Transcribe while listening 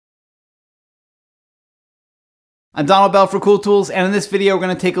I'm Donald Bell for Cool Tools, and in this video we're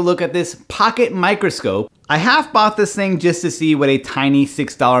going to take a look at this pocket microscope. I half bought this thing just to see what a tiny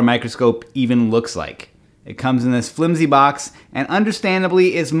 $6 microscope even looks like. It comes in this flimsy box, and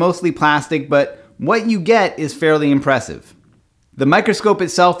understandably is mostly plastic, but what you get is fairly impressive. The microscope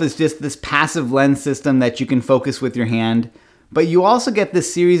itself is just this passive lens system that you can focus with your hand, but you also get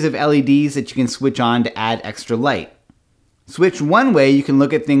this series of LEDs that you can switch on to add extra light. Switched one way, you can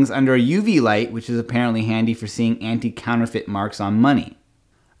look at things under a UV light, which is apparently handy for seeing anti-counterfeit marks on money.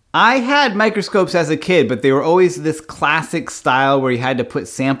 I had microscopes as a kid, but they were always this classic style where you had to put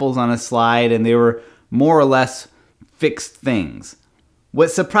samples on a slide and they were more or less fixed things. What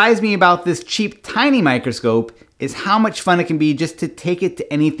surprised me about this cheap, tiny microscope is how much fun it can be just to take it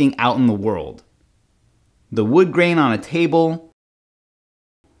to anything out in the world. The wood grain on a table,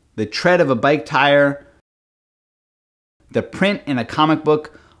 the tread of a bike tire, the print in a comic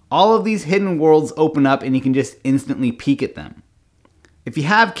book, all of these hidden worlds open up and you can just instantly peek at them. If you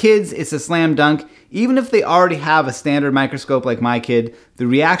have kids, it's a slam dunk. Even if they already have a standard microscope like my kid, the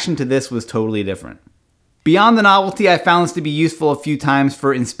reaction to this was totally different. Beyond the novelty, I found this to be useful a few times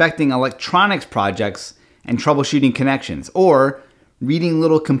for inspecting electronics projects and troubleshooting connections, or reading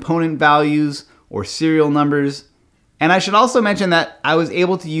little component values or serial numbers. And I should also mention that I was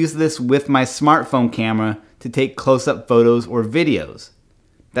able to use this with my smartphone camera to take close-up photos or videos.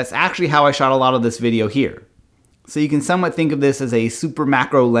 That's actually how I shot a lot of this video here. So you can somewhat think of this as a super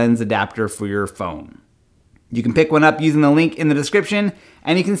macro lens adapter for your phone. You can pick one up using the link in the description,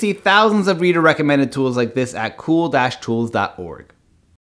 and you can see thousands of reader recommended tools like this at cool-tools.org.